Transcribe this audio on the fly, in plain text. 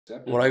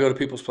when I go to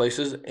people's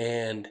places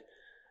and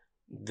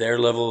their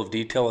level of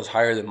detail is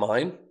higher than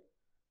mine,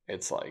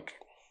 it's like,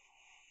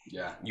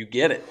 Yeah. you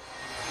get it.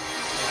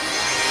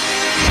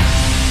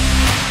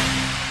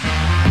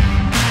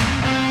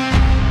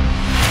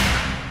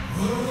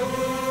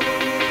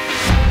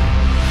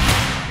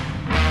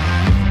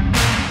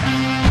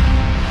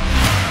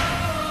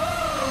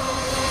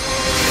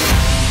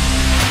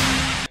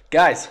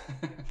 Guys,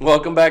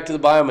 welcome back to the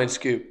BioMane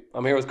Scoop.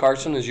 I'm here with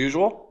Carson as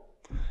usual,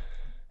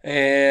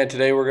 and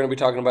today we're going to be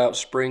talking about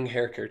spring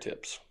hair care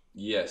tips.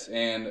 Yes,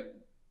 and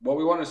what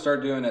we want to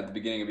start doing at the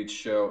beginning of each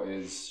show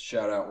is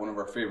shout out one of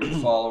our favorite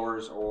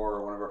followers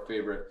or one of our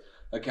favorite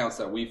accounts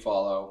that we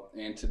follow.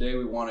 And today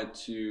we wanted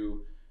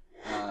to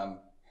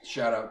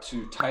shout out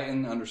to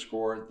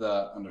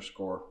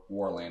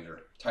Titan_the_Warlander.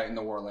 Titan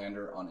the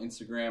Warlander on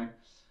Instagram.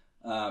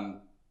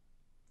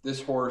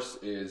 This horse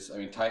is,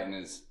 Titan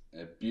is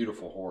a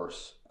beautiful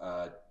horse.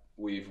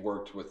 We've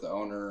worked with the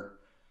owner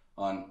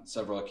on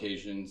several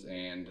occasions,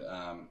 and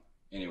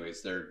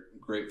anyways, they're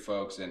great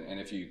folks. And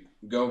if you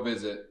go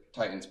visit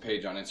Titan's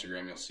page on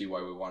Instagram, you'll see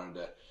why we wanted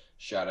to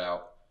shout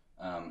out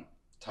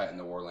Titan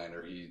the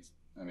Warlander. He's,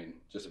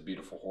 just a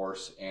beautiful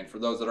horse. And for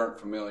those that aren't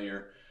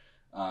familiar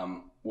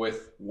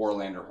with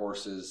Warlander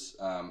horses,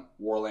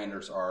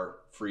 Warlanders are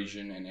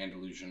Frisian and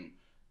Andalusian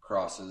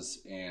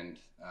crosses, and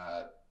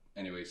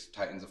anyways,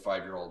 Titan's a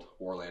 5-year-old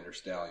Warlander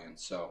stallion.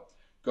 So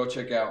go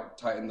check out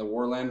Titan the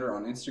Warlander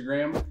on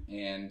Instagram.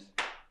 And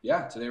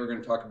yeah, today we're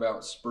going to talk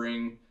about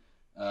spring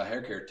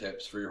hair care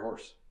tips for your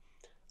horse.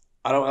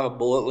 I don't have a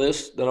bullet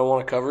list that I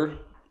want to cover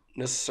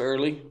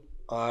necessarily.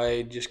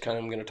 I just kind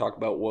of am going to talk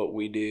about what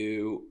we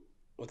do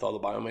with all the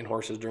BioMane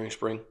horses during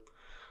spring.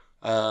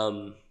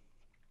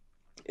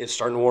 It's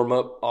starting to warm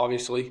up,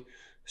 obviously,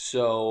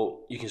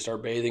 so you can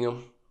start bathing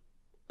them.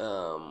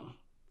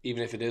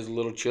 Even if it is a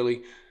little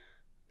chilly,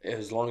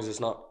 as long as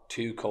it's not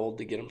too cold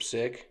to get them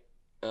sick.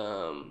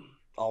 I'll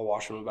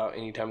wash them about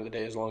any time of the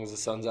day as long as the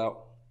sun's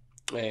out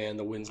and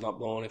the wind's not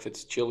blowing. If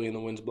it's chilly and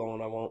the wind's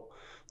blowing, I won't.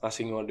 Last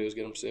thing you want to do is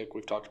get them sick.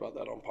 We've talked about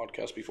that on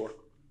podcasts before.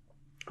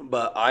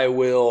 But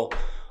I'll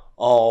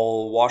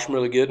wash them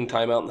really good and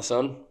tie them out in the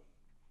sun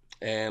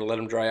and let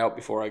them dry out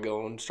before I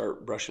go and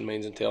start brushing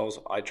manes and tails.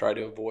 I try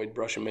to avoid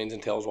brushing manes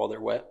and tails while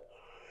they're wet.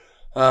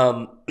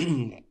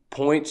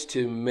 Points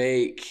to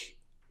make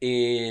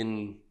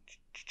in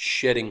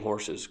shedding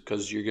horses,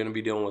 because you're going to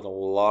be dealing with a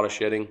lot of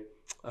shedding,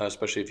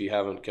 especially if you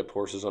haven't kept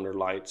horses under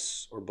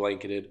lights or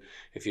blanketed,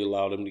 if you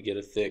allowed them to get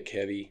a thick,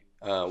 heavy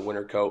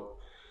winter coat.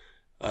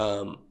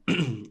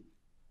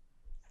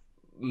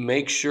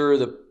 Make sure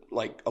that,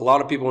 like a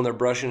lot of people when they're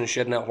brushing and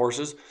shedding out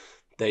horses,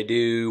 they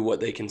do what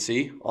they can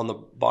see on the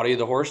body of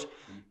the horse.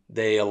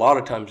 They a lot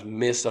of times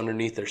miss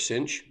underneath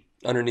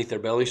their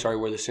belly,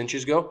 where the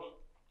cinches go,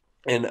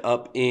 and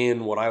up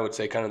in what I would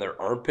say kind of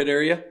their armpit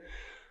area.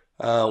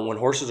 When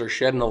horses are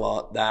shedding a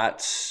lot,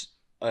 that's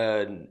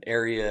an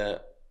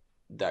area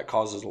that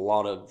causes a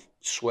lot of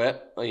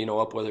sweat,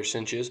 up where their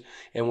cinches.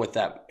 And with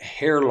that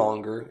hair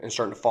longer and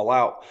starting to fall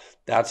out,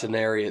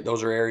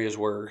 those are areas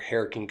where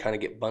hair can kind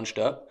of get bunched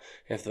up.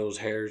 If those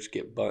hairs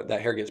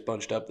that hair gets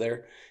bunched up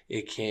there,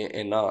 it can't,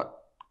 and not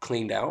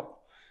cleaned out,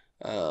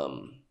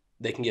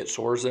 they can get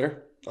sores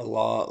there a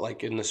lot.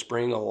 Like in the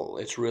spring,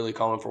 it's really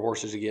common for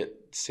horses to get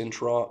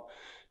cinch rot,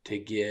 to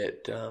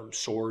get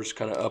sores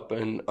kind of up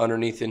and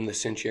underneath in the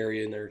cinch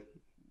area in their,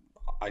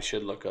 I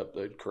should look up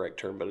the correct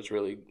term, but it's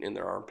really in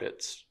their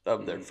armpits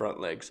of their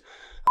front legs.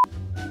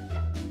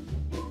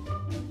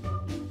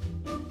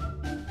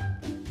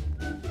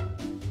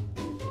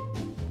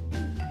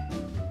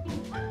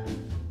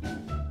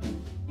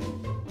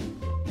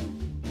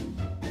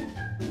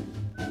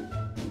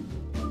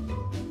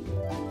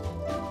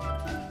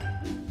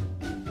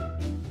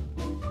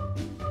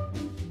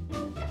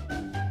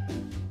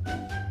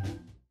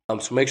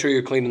 So make sure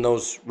you're cleaning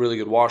those really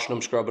good, washing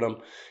them, scrubbing them,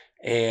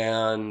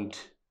 and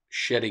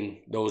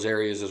shedding those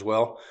areas as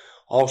well.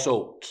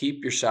 Also,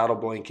 keep your saddle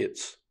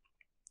blankets,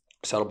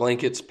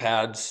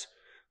 pads,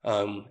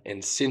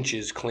 and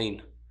cinches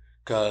clean,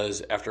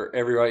 because after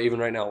every ride, even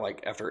right now,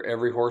 like after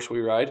every horse we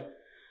ride,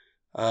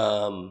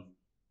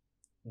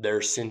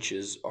 their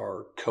cinches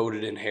are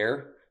coated in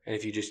hair. And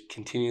if you just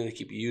continually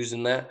keep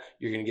using that,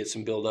 you're going to get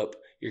some buildup.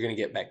 You're going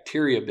to get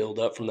bacteria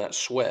buildup from that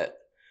sweat.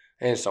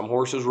 And some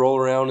horses roll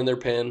around in their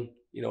pen.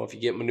 If you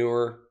get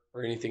manure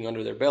or anything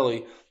under their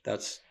belly,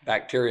 that's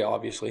bacteria,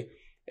 obviously.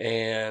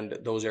 And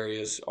those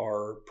areas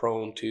are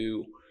prone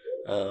to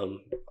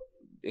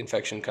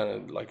infection, kind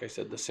of like I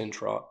said, the cinch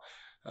rot.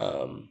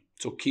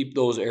 So keep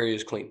those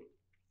areas clean.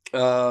 Is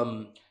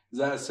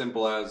that as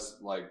simple as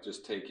like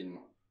just take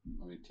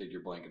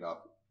your blanket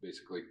off,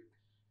 basically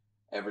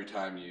every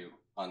time you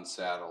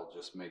unsaddle,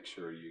 just make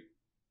sure you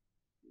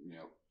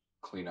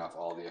clean off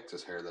all the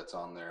excess hair that's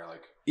on there?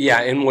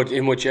 Yeah,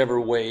 in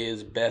whichever way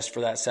is best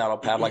for that saddle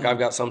pad. Like I've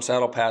got some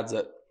saddle pads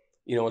that,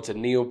 it's a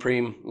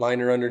neoprene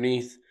liner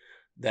underneath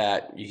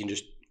that you can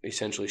just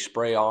essentially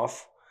spray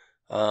off.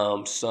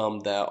 Some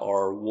that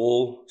are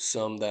wool,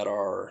 some that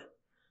are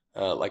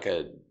like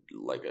a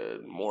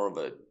more of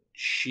a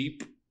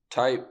sheep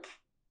type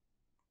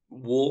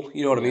wool,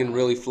 you know what I mean?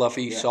 Really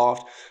fluffy,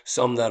 soft.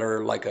 Some that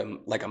are like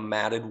a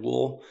matted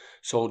wool.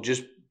 So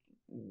just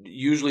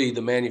usually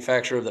the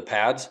manufacturer of the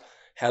pads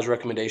has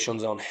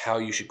recommendations on how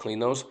you should clean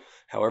those.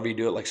 However you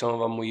do it, like some of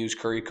them we use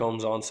curry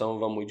combs on, some of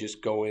them we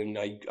just go in.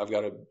 I've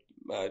got a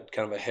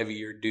kind of a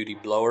heavier duty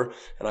blower,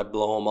 and I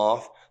blow them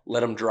off,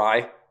 let them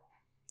dry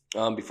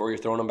before you're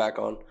throwing them back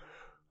on.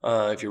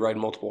 If you're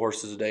riding multiple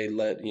horses a day,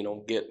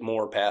 get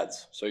more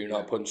pads, so you're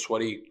not putting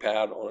sweaty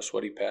pad on a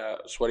sweaty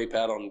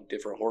pad on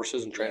different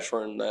horses and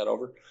transferring that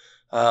over.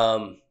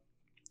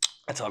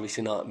 That's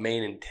obviously not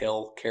mane and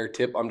tail care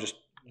tip. I'm just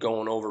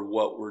going over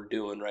what we're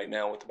doing right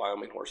now with the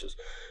BioMane horses,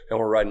 and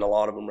we're riding a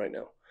lot of them right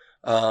now.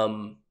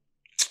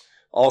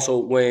 Also,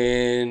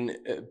 when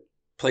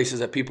places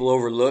that people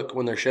overlook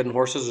when they're shedding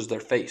horses is their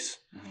face,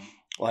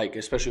 like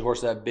especially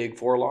horses that have big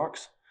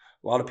forelocks.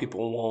 A lot of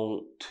people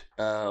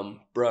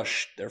won't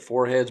brush their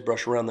foreheads,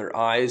 brush around their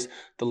eyes,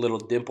 the little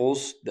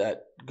dimples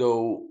that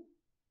go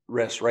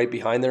rest right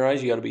behind their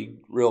eyes. You got to be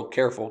real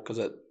careful because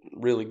that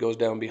really goes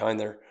down behind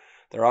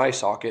their eye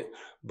socket.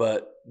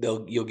 But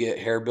you'll get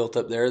hair built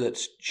up there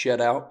that's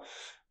shed out.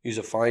 Use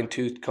a fine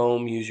tooth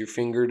comb. Use your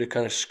finger to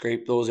kind of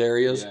scrape those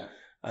areas.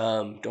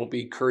 Don't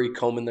be curry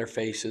combing their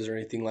faces or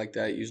anything like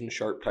that. Using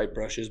sharp type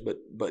brushes,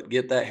 but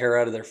get that hair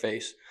out of their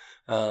face.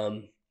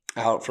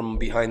 Out from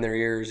behind their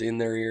ears, in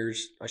their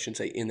ears. I shouldn't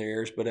say in their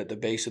ears, but at the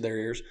base of their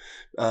ears.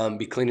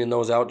 Be cleaning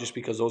those out just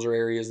because those are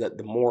areas that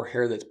the more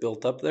hair that's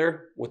built up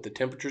there with the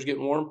temperatures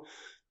getting warm,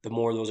 the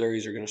more those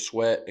areas are going to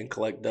sweat and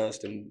collect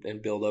dust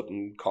and build up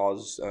and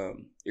cause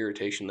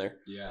irritation there.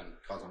 Yeah, and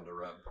cause them to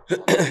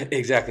rub.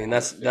 Exactly, and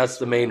that's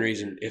the main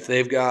reason. If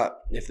they've got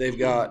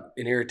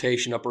an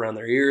irritation up around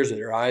their ears or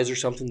their eyes or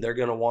something, they're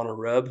going to want to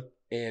rub.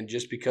 And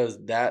just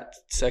because that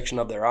section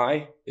of their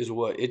eye is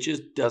what itches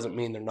doesn't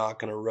mean they're not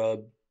going to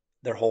rub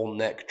their whole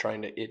neck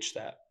trying to itch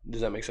that.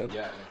 Does that make sense?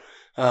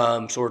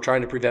 Yeah. So we're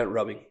trying to prevent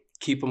rubbing.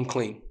 Keep them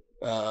clean.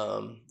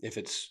 If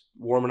it's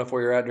warm enough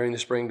where you're at during the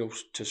spring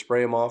to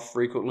spray them off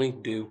frequently,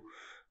 do.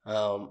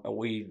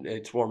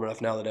 It's warm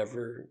enough now that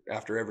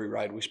after every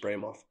ride we spray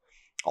them off.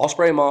 I'll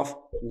spray them off,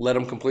 let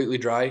them completely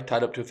dry,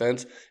 tied up to a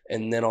fence,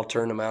 and then I'll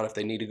turn them out if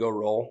they need to go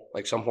roll.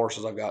 Like some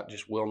horses I've got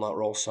just will not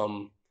roll.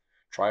 Some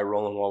try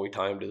rolling while we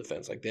tie them to the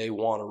fence. Like they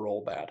want to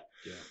roll bad,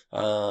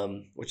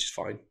 which is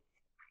fine.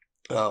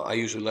 I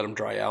usually let them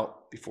dry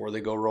out before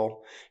they go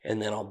roll,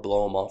 and then I'll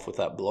blow them off with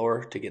that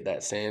blower to get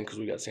that sand because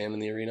we got sand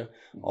in the arena.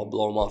 I'll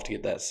blow them off to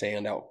get that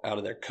sand out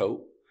of their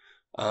coat.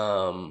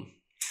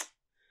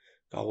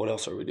 What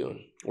else are we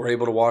doing? We're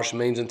able to wash the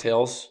manes and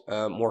tails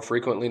more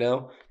frequently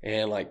now,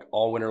 and like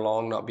all winter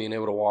long, not being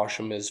able to wash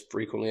them as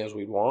frequently as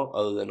we'd want,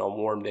 other than on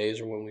warm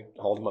days or when we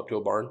hauled them up to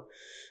a barn.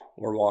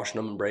 We're washing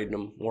them and braiding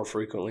them more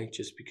frequently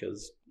just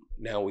because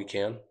now we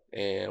can,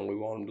 and we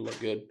want them to look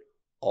good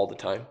all the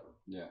time.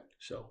 Yeah.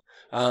 So,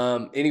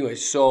 anyway,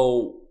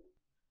 so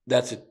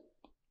that's it.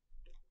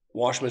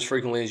 Wash them as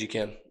frequently as you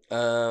can.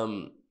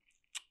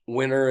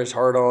 Winter is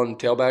hard on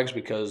tailbags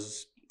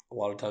because a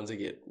lot of times they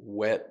get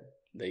wet,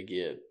 they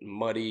get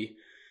muddy,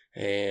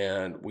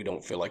 and we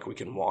don't feel like we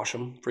can wash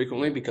them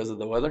frequently because of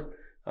the weather.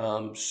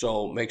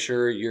 So make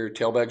sure your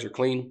tailbags are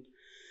clean.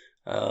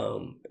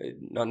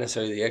 Not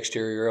necessarily the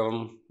exterior of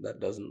them.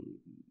 That doesn't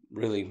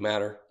really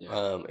matter.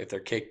 If they're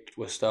caked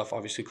with stuff,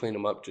 obviously clean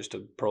them up just to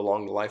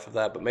prolong the life of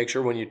that. But make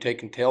sure when you're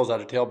taking tails out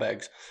of tail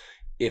bags,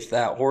 if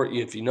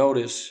you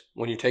notice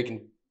when you're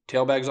taking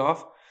tail bags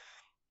off,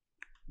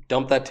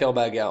 dump that tail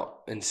bag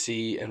out and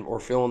see or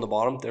fill in the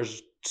bottom.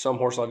 There's some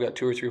horses, I've got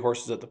 2 or 3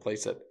 horses at the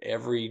place that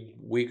every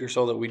week or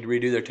so that we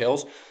redo their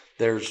tails,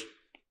 there's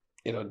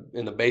in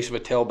the base of a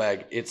tail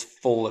bag, it's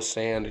full of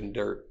sand and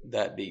dirt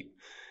that deep.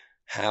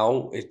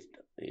 How it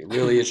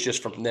really is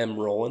just from them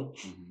rolling.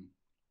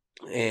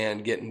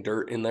 And getting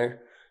dirt in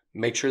there.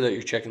 Make sure that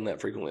you're checking that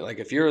frequently. Like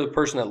if you're the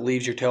person that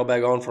leaves your tail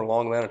bag on for a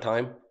long amount of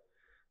time,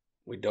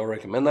 we don't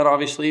recommend that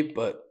obviously,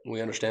 but we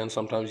understand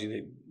sometimes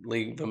you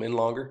leave them in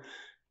longer.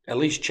 At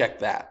least check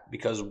that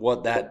because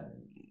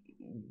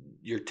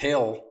your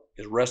tail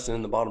is resting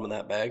in the bottom of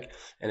that bag,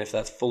 and if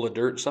that's full of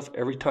dirt and stuff,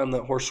 every time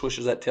that horse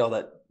swishes that tail,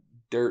 that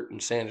dirt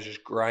and sand is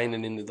just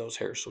grinding into those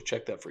hairs. So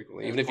check that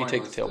frequently, even if you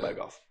take the tail bag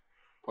off.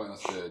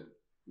 Pointless to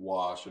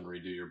wash and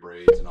redo your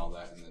braids and all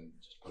that, and then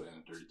just put it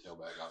in a dirty tail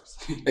bag,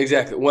 obviously.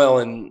 Exactly. Well,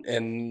 and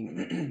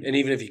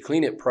even if you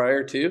clean it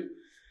prior to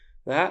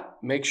that,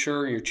 make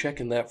sure you're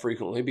checking that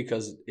frequently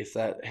because if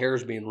that hair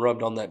is being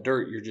rubbed on that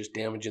dirt, you're just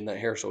damaging that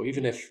hair. So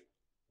even if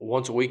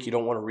once a week you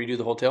don't want to redo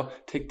the whole tail,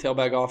 take the tail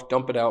bag off,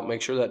 dump it out,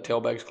 make sure that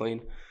tail bag's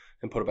clean,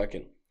 and put it back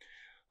in.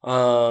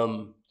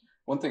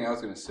 One thing I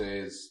was going to say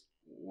is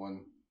what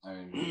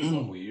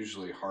we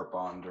usually harp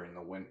on during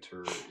the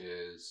winter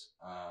is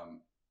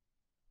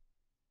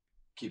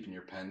keeping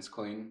your pens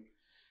clean.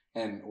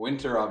 And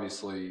winter,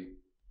 obviously,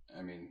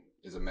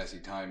 is a messy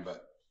time,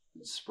 but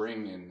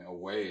spring in a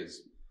way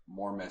is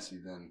more messy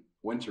than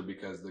winter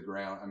because the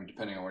ground,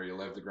 depending on where you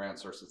live, the ground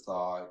starts to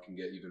thaw. It can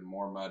get even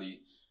more muddy.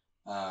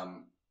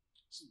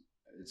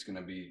 It's going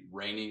to be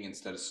raining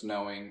instead of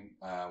snowing,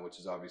 which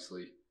is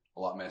obviously a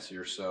lot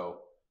messier.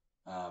 So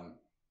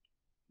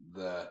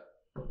The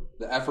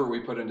effort we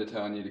put into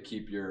telling you to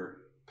keep your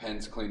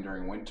pens clean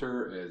during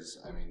winter is,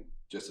 I mean,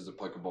 just as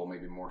applicable,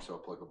 maybe more so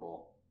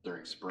applicable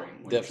during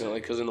spring.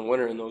 Definitely, because in the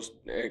winter, in those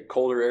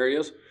colder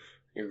areas,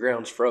 your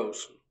ground's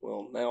froze.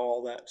 Well, now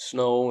all that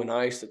snow and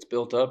ice that's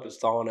built up is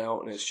thawing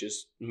out, and it's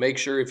just make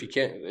sure if you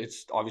can,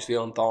 it's obviously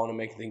unthawing and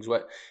making things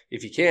wet.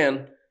 If you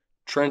can,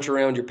 trench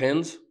around your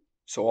pens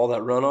so all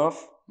that runoff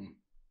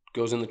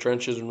goes in the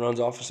trenches and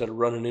runs off instead of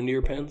running into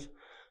your pens.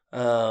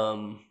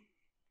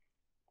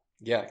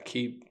 Yeah,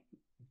 keep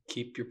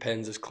your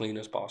pens as clean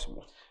as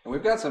possible. And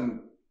we've got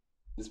some.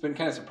 It's been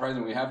kind of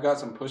surprising. We have got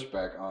some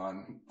pushback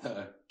on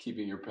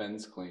keeping your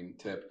pens clean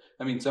tip.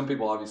 I mean, some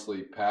people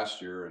obviously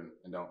pasture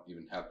and don't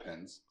even have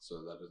pens,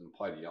 so that doesn't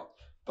apply to y'all.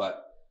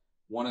 But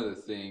one of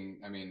the thing,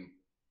 I mean,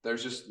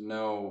 there's just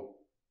no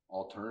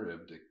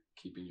alternative to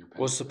keeping your pens.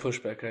 What's the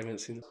pushback? I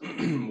haven't seen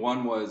that.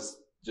 One was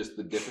just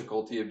the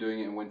difficulty of doing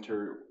it in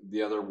winter.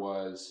 The other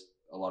was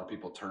a lot of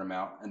people turn them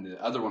out. And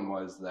the other one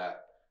was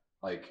that,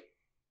 like,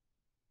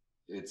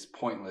 it's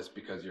pointless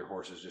because your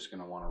horse is just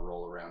going to want to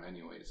roll around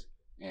anyways.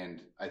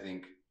 And I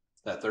think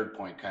that third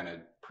point kind of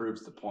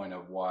proves the point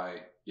of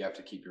why you have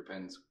to keep your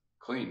pens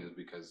clean, is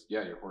because,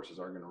 yeah, your horses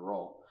are going to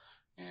roll,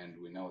 and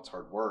we know it's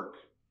hard work.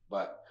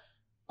 But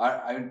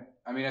I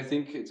mean, I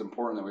think it's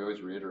important that we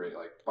always reiterate,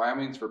 like,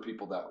 BioMane's for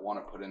people that want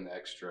to put in the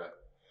extra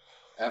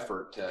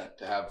effort to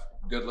have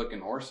good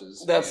looking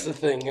horses. That's the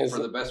thing, is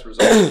for the best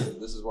results.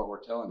 This is what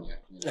we're telling you,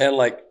 you know? And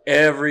like,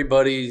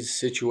 everybody's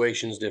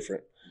situation is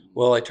different.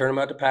 Well, I turn them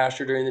out to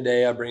pasture during the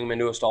day. I bring them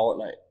into a stall at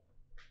night.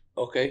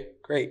 Okay,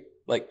 great.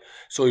 Like,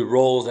 so he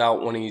rolls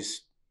out when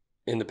he's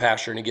in the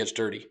pasture and he gets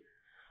dirty.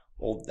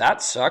 Well,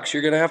 that sucks.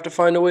 You're going to have to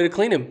find a way to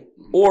clean him.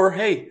 Or,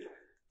 hey,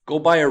 go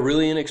buy a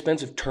really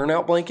inexpensive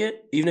turnout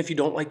blanket. Even if you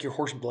don't like your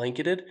horse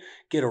blanketed,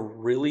 get a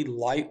really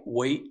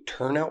lightweight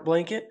turnout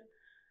blanket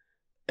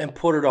and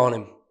put it on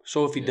him.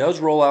 So if he does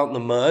roll out in the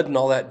mud and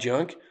all that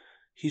junk,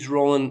 he's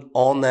rolling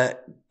on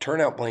that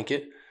turnout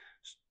blanket.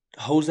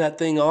 Hose that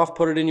thing off,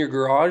 put it in your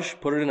garage,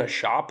 put it in a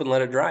shop, and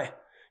let it dry.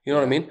 You know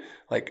what I mean?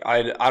 Like,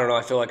 I don't know.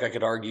 I feel like I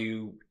could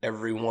argue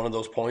every one of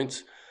those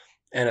points,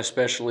 and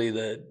especially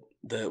the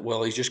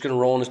well, he's just going to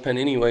roll in his pen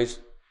anyways.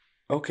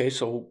 Okay,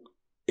 so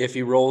if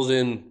he rolls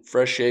in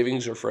fresh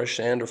shavings or fresh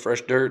sand or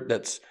fresh dirt,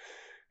 that's,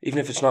 even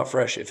if it's not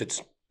fresh, if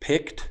it's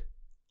picked,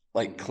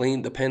 like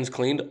clean, the pen's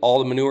cleaned, all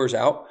the manure's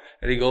out,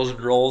 and he goes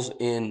and rolls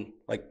in,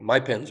 like my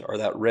pens are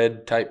that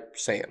red type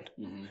sand.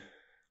 Mm-hmm.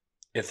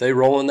 If they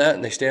roll in that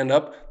and they stand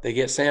up, they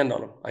get sand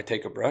on them. I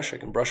take a brush, I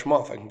can brush them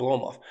off, I can blow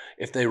them off.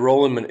 If they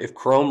roll in, if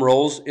Chrome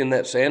rolls in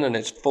that sand and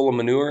it's full of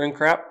manure and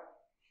crap,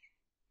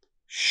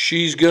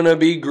 she's gonna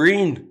be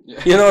green.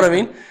 Yeah. You know what I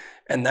mean?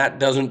 And that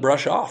doesn't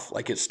brush off,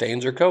 like it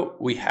stains her coat.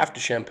 We have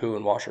to shampoo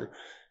and wash her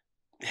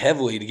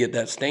heavily to get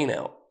that stain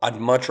out. I'd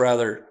much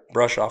rather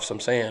brush off some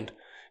sand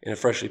in a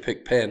freshly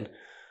picked pen.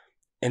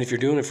 And if you're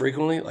doing it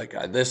frequently, like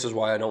this is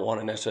why I don't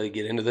want to necessarily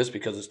get into this,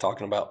 because it's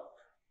talking about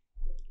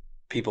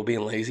people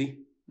being lazy.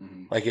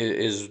 Mm-hmm. Like, it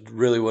is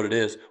really what it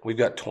is.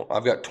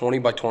 I've got 20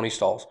 by 20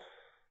 stalls.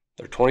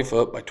 They're 20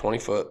 foot by 20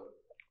 foot,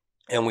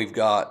 and we've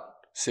got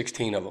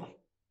 16 of them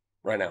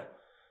right now.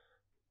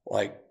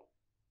 Like,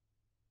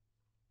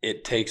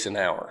 it takes an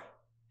hour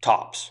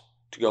tops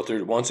to go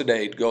through, once a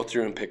day, to go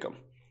through and pick them.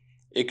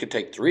 It could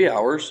take 3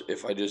 hours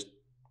if I just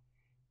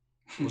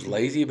was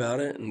lazy about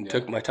it and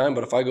took my time.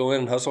 But if I go in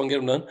and hustle and get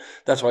them done,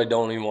 that's why I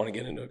don't even want to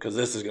get into it, because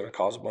this is going to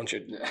cause a bunch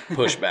of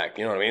pushback.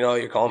 You know what I mean? Oh,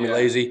 you're calling me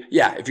lazy.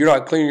 Yeah, if you're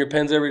not cleaning your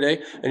pens every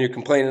day and you're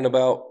complaining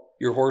about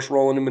your horse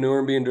rolling in manure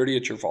and being dirty,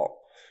 it's your fault.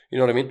 You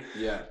know what I mean?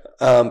 Yeah.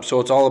 So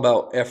it's all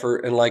about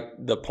effort, and like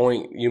the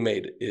point you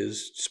made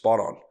is spot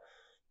on.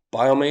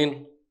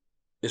 BioMane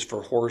is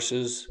for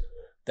horses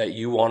that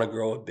you want to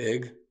grow a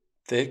big,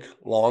 thick,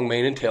 long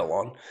mane and tail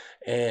on.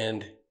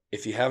 And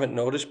if you haven't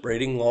noticed,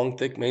 braiding long,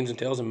 thick manes and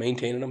tails and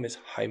maintaining them is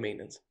high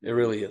maintenance. It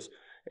really is.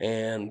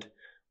 And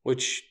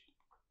which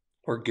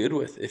we're good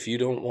with. If you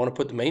don't want to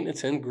put the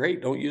maintenance in,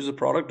 great. Don't use the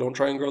product. Don't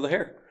try and grow the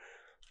hair.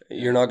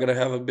 You're not going to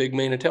have a big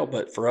mane and tail.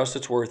 But for us,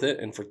 it's worth it.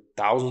 And for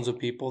thousands of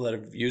people that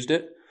have used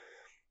it,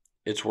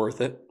 it's worth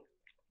it.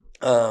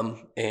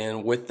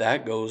 And with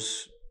that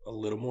goes a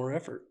little more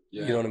effort.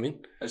 Yeah. You know what I mean?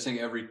 I just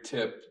think every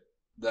tip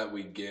that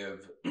we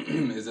give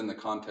is in the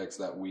context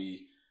that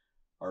we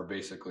are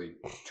basically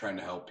trying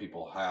to help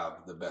people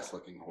have the best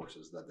looking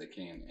horses that they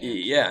can.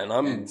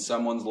 And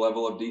someone's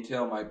level of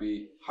detail might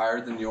be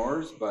higher than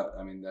yours, but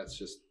I mean, that's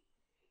just,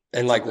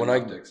 and like when I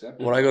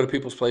go to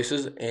people's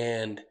places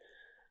and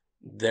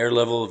their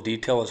level of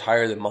detail is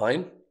higher than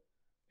mine,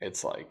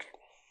 it's like,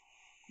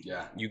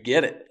 you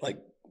get it. Like,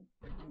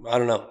 I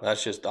don't know.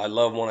 That's just, I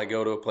love when I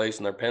go to a place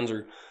and their pens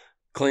are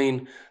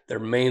clean, their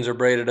manes are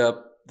braided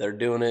up, they're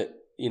doing it,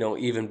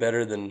 even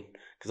better than,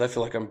 because I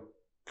feel like I'm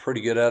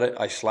pretty good at it.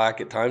 I slack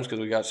at times because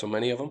we got so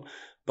many of them,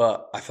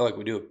 but I feel like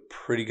we do a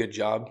pretty good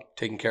job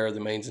taking care of the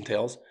manes and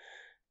tails.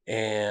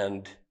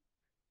 And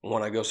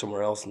when I go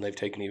somewhere else and they've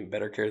taken even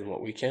better care than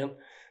what we can,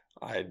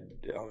 I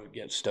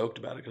get stoked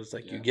about it, because it's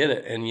like, you get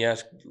it. And you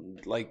ask,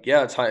 like,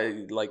 it's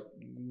high, like,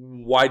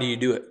 why do you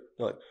do it?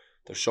 They're like,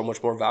 there's so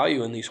much more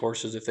value in these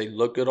horses if they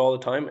look good all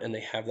the time and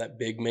they have that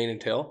big mane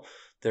and tail.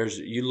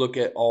 You look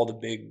at all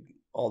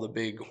the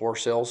big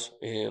horse sales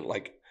in,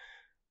 like,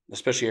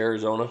 especially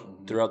Arizona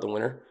throughout the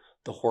winter.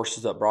 The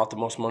horses that brought the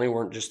most money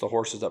weren't just the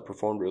horses that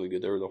performed really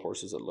good. They were the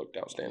horses that looked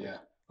outstanding. Yeah,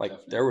 like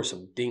definitely. There were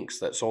some dinks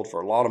that sold for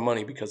a lot of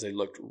money because they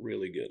looked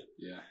really good.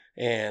 Yeah.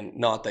 And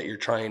not that you're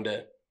trying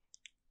to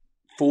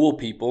fool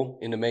people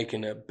into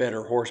making a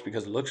better horse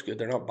because it looks good.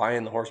 They're not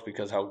buying the horse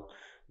because how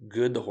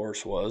good the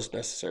horse was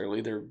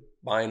necessarily. They're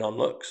buying on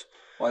looks.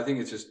 Well, I think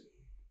it's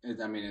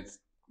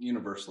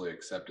universally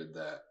accepted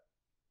that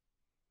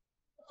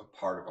a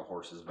part of a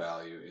horse's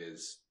value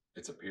is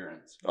its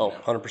appearance. Oh,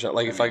 100%.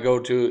 Like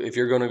if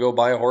you're going to go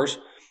buy a horse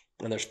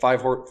and there's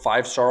five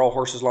sorrel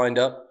horses lined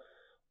up,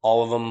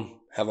 all of them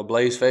have a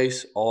blaze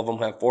face, all of them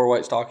have 4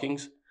 white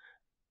stockings,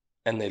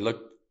 and they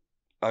look,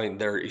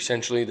 they're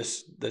essentially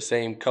the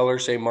same color,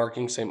 same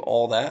marking, same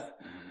all that.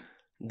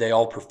 Mm-hmm. They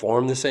all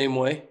perform the same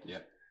way. Yeah.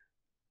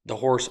 The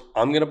horse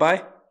I'm going to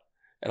buy,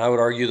 and I would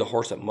argue the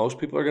horse that most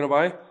people are going to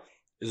buy,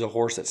 is a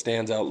horse that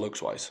stands out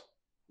looks-wise.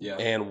 Yeah.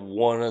 And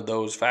one of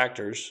those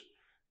factors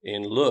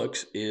in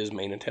looks is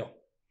mane and tail.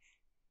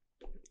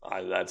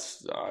 I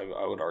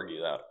would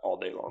argue that all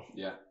day long.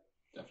 Yeah,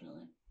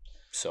 definitely.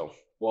 So,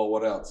 well,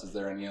 what else? Is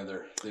there any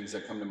other things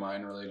that come to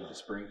mind related to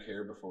spring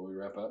care before we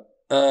wrap up?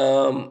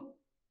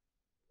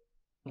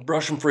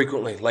 Brush them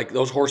frequently. Like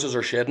those horses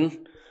are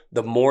shedding.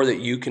 The more that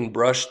you can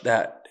brush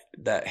that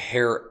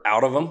hair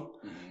out of them,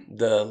 mm-hmm.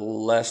 the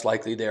less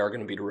likely they are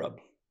going to be to rub.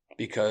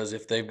 Because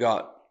if they've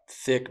got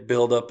thick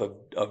buildup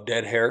of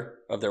dead hair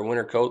of their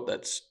winter coat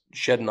that's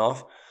shedding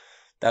off,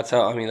 that's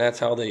how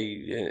they,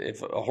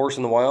 if a horse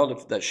in the wild,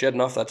 if that's shedding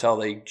off, that's how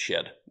they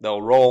shed.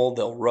 They'll roll,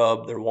 they'll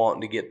rub, they're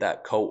wanting to get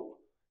that coat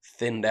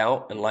thinned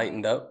out and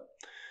lightened up.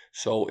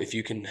 So if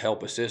you can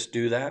help assist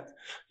do that,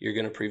 you're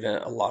going to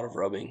prevent a lot of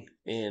rubbing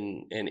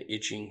and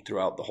itching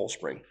throughout the whole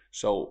spring.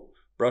 So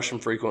brush them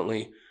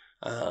frequently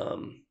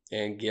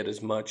and get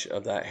as much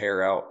of that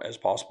hair out as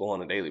possible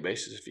on a daily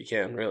basis if you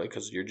can, really,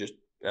 because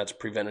that's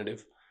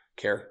preventative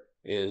care,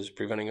 is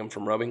preventing them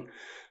from rubbing,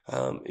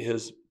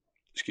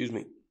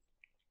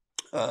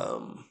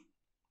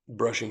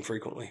 brushing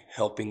frequently,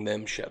 helping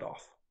them shed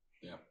off.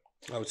 Yeah,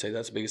 I would say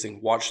that's the biggest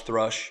thing. Watch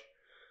thrush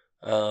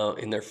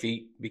in their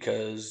feet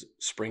because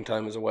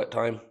springtime is a wet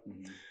time.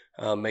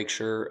 Mm-hmm. Make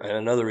sure, and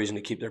another reason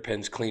to keep their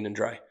pens clean and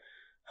dry.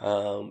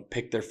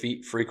 Pick their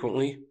feet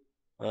frequently,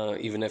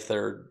 even if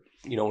they're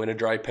in a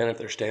dry pen. If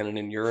they're standing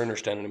in urine or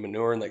standing in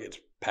manure and that gets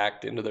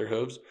packed into their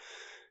hooves,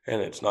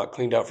 and it's not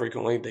cleaned out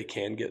frequently, they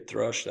can get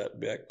thrush, that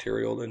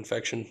bacterial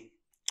infection.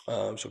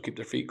 So keep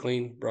their feet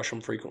clean, brush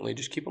them frequently,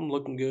 just keep them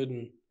looking good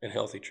and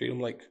healthy. Treat them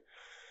like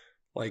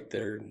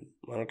they're,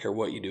 I don't care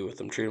what you do with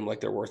them, treat them like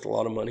they're worth a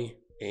lot of money,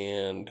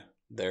 and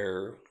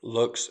their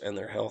looks and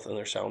their health and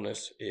their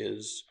soundness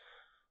is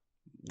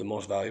the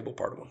most valuable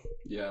part of them.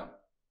 Yeah.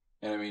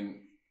 And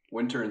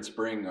winter and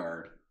spring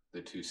are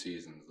the 2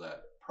 seasons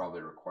that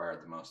probably require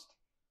the most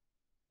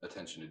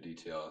attention to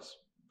detail, is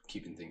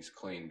keeping things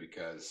clean,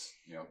 because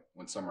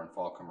when summer and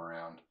fall come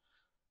around,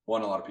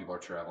 one, a lot of people are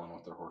traveling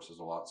with their horses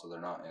a lot, so they're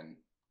not in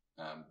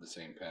the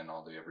same pen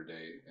all day every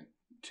day, and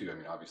 2,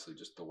 obviously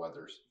just the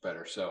weather's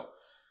better. So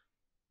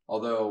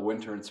although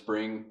winter and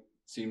spring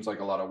seems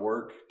like a lot of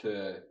work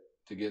to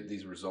get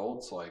these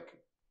results, like,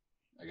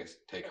 I guess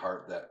take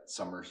heart that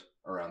summer's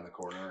around the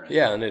corner.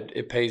 And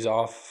it pays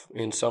off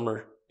in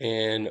summer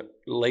and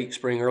late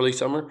spring, early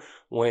summer,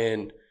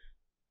 when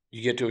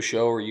you get to a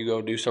show or you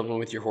go do something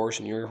with your horse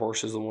and your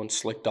horse is the one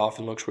slicked off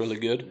and looks really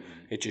good.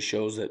 Mm-hmm. It just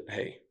shows that,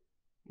 hey,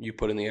 you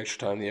put in the extra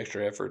time, the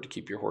extra effort to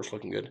keep your horse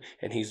looking good.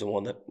 And he's the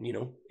one that,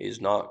 is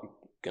not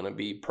going to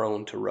be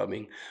prone to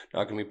rubbing,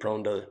 not going to be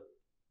prone to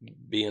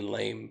being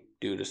lame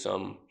due to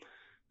some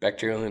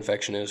bacterial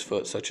infection in his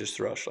foot, such as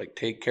thrush. Like,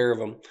 take care of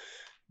them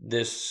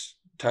this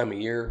time of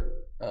year,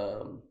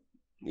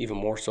 even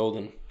more so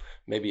than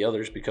maybe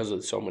others, because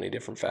of so many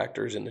different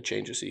factors in the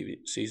change of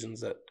seasons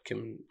that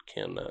can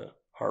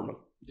harm them.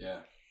 Yeah.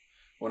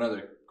 One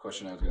other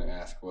question I was going to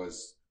ask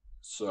was,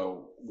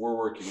 so we're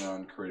working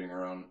on creating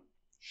our own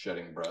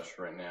shedding brush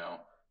right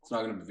now. It's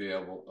not going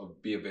to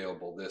be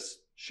available this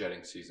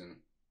shedding season.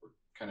 We're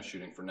kind of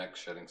shooting for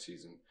next shedding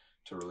season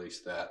to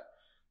release that.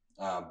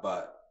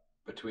 But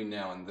between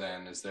now and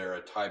then, is there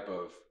a type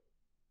of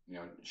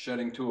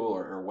shedding tool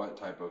or what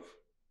type of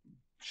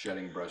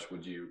shedding brush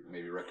would you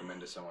maybe recommend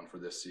to someone for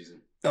this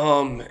season?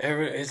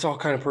 It's all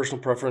kind of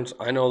personal preference.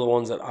 I know the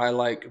ones that I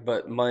like,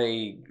 but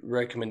my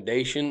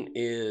recommendation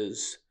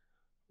is,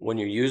 when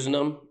you're using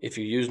them, if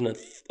you're using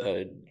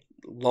a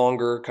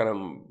longer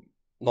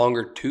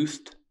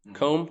toothed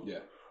comb,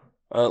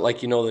 like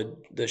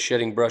the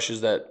shedding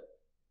brushes that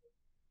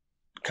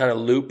kind of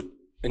loop,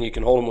 and you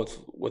can hold them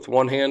with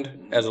one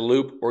hand as a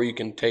loop, or you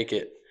can take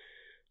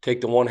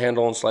the one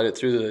handle and slide it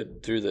through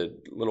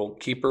the little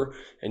keeper,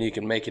 and you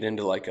can make it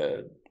into like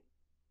a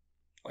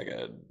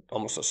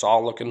almost a saw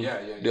looking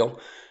deal.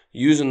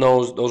 Using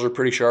those are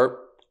pretty sharp.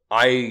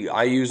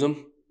 I use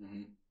them,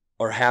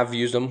 or have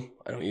used them.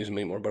 I don't use them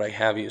anymore, but I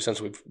have used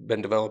since we've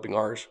been developing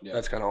ours. Yeah.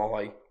 That's kind of all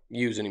I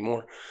use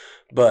anymore.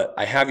 But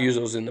I have used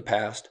those in the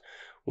past.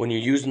 When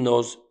you're using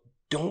those,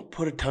 don't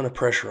put a ton of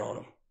pressure on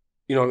them.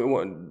 You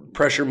know,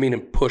 pressure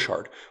meaning push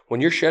hard.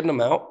 When you're shedding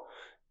them out,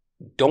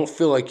 don't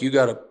feel like you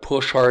got to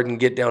push hard and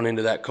get down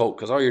into that coat,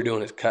 because all you're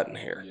doing is cutting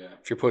hair. Yeah.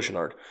 If you're pushing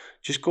hard,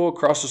 just go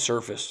across the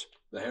surface.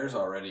 The hair's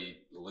already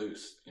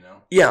loose, you know?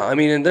 Yeah, I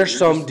mean, and there's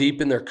some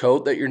deep in their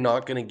coat that you're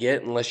not going to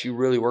get unless you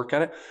really work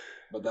at it.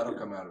 But that'll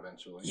come out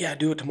eventually. Yeah,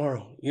 do it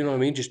tomorrow. You know what I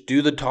mean? Just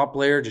do the top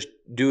layer. Just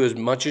do as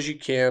much as you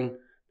can.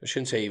 I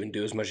shouldn't say even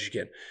do as much as you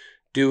can.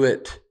 Do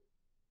it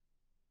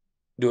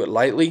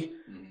lightly.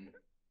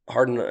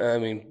 Harden, I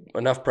mean,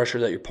 enough pressure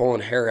that you're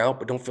pulling hair out,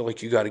 but don't feel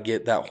like you got to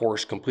get that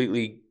horse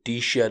completely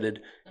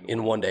de-shedded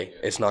in one day.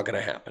 It's not going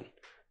to happen.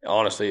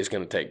 Honestly, it's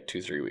going to take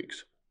 2-3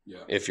 weeks.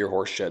 Yeah. If your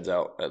horse sheds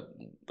out at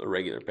a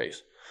regular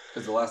pace.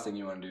 Because the last thing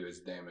you want to do is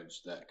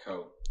damage that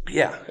coat.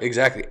 Yeah,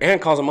 exactly.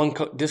 And cause them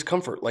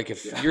discomfort. Like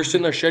if you're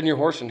sitting there shedding your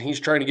horse and he's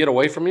trying to get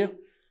away from you,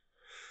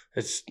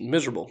 it's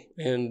miserable.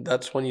 And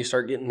that's when you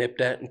start getting nipped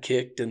at and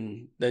kicked.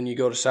 And then you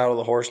go to saddle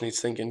the horse and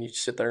he's thinking, you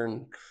sit there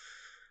and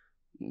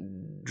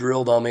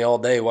drilled on me all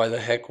day. Why the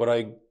heck would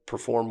I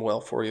perform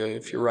well for you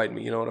if you're riding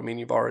me? You know what I mean?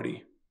 You've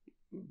already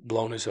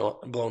blown his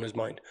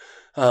mind.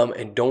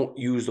 And don't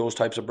use those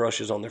types of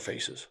brushes on their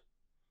faces.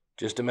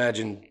 Just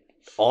imagine,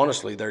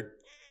 honestly,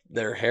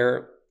 their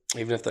hair,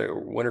 even if they're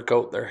winter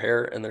coat, their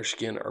hair and their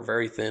skin are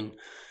very thin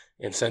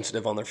and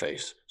sensitive on their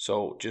face.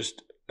 So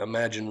just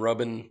imagine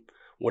rubbing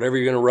whatever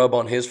you're going to rub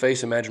on his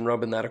face, imagine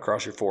rubbing that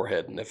across your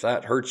forehead. And if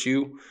that hurts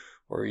you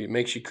or it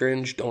makes you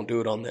cringe, don't do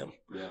it on them.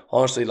 Yeah.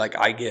 Honestly, like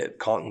I get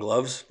cotton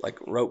gloves, like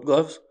rope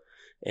gloves,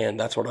 and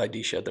that's what I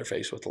de-shed their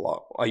face with a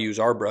lot. I use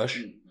our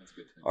brush,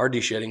 our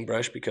de-shedding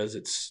brush, because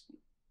it's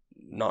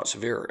not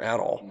severe at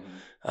all.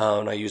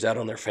 And I use that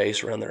on their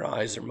face, around their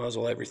eyes, their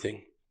muzzle,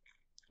 everything.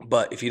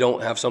 But if you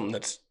don't have something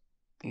that's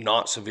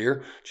not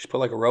severe, just put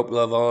like a rope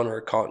glove on or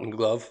a cotton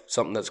glove,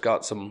 something that's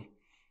got some,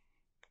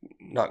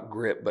 not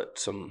grip, but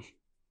some,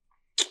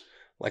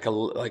 like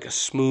a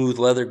smooth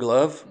leather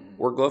glove,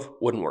 work glove,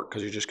 wouldn't work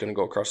because you're just going to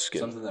go across the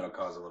skin. Something that'll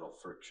cause a little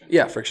friction.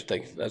 Yeah, friction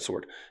thing. That's the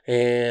word.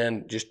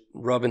 And just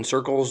rub in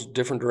circles,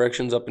 different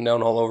directions, up and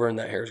down, all over, and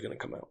that hair is going to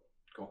come out.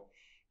 Cool.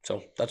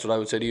 So that's what I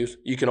would say to use.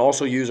 You can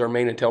also use our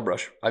mane and tail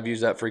brush. I've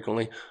used that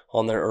frequently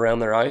around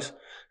their eyes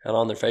and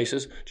on their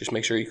faces. Just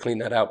make sure you clean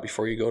that out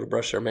before you go to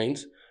brush their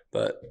manes,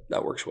 but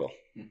that works well.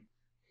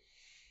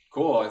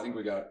 Cool. I think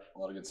we got a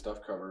lot of good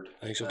stuff covered.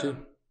 I think so too.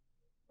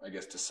 I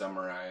guess to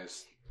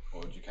summarize,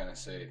 what would you kind of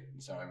say?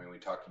 So, I mean, we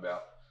talked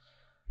about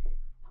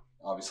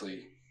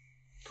obviously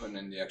putting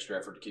in the extra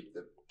effort to keep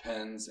the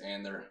pens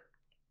and their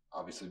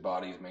obviously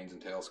bodies, manes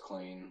and tails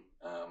clean.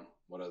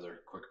 What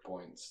other quick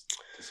points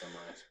to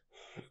summarize?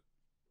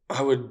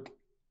 I would,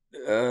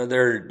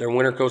 their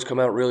winter coats come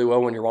out really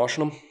well when you're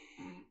washing them.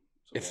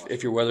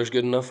 If your weather's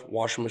good enough,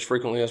 wash them as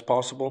frequently as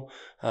possible.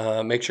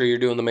 Make sure you're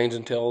doing the manes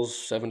and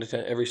tails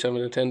every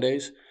 7 to 10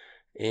 days,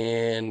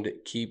 and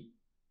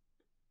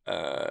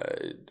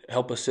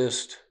help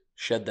assist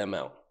shed them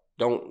out.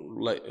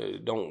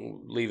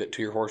 Don't leave it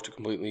to your horse to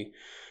completely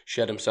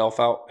shed himself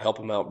out. Help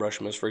him out, brush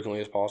him as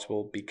frequently as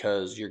possible,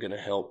 because you're going to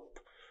help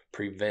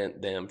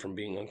prevent them from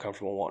being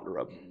uncomfortable and wanting to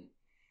rub.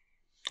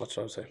 That's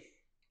what I would say.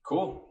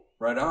 Cool.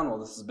 Right on. Well,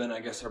 this has been, I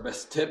guess, our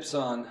best tips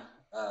on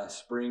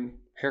spring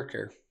hair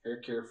care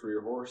for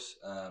your horse.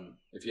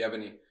 If you have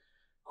any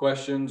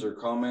questions or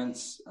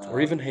comments, or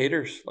even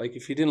haters, like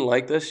if you didn't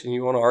like this and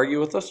you want to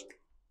argue with us,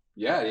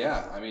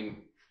 yeah, I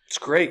mean, it's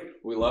great.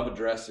 We love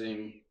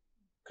addressing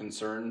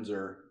concerns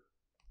or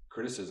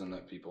criticism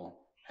that people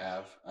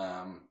have,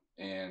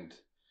 and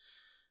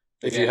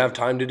if you have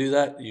time to do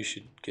that, you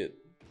should get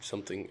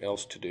something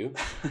else to do,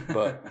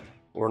 but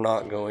we're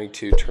not going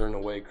to turn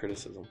away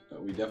criticism.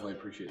 We definitely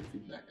appreciate the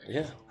feedback.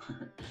 Yeah.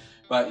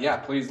 But yeah,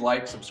 please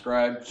like,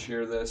 subscribe,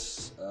 share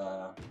this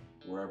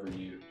wherever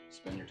you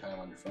spend your time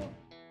on your phone.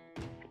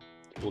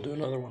 We'll do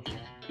another one.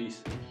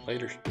 Peace.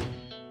 Later.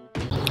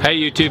 Hey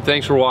YouTube,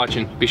 thanks for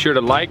watching. Be sure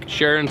to like,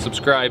 share, and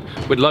subscribe.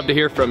 We'd love to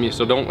hear from you,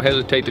 so don't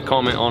hesitate to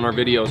comment on our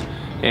videos,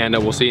 and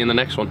we'll see you in the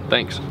next one.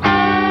 Thanks.